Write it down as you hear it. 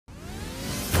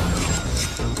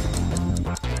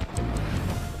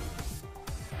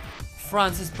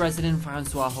France's President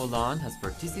Francois Hollande has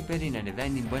participated in an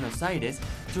event in Buenos Aires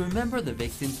to remember the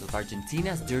victims of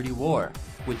Argentina's dirty war,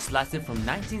 which lasted from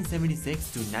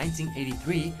 1976 to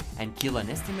 1983 and killed an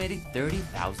estimated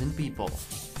 30,000 people.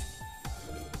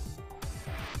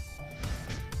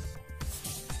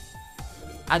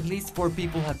 At least 4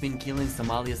 people have been killed in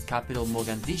Somalia's capital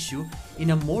Mogadishu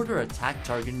in a mortar attack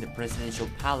targeting the presidential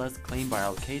palace claimed by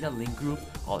Al-Qaeda-linked group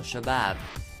Al-Shabab.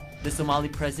 The Somali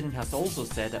president has also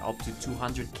said that up to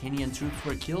 200 Kenyan troops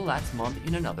were killed last month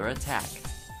in another attack.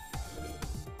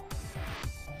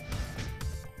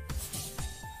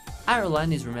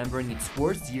 Ireland is remembering its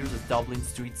worst years of Dublin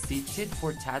street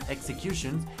tit-for-tat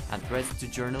executions and threats to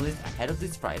journalists ahead of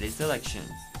this Friday's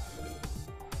elections.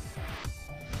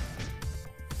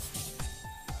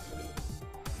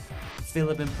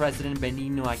 Philippine President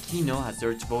Benigno Aquino has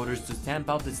urged voters to stamp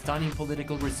out the stunning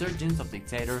political resurgence of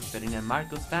dictator Ferdinand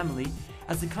Marcos' family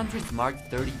as the country's marked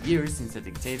 30 years since the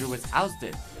dictator was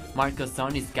ousted. Marcos'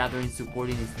 son is gathering support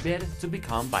in his bid to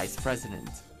become vice president.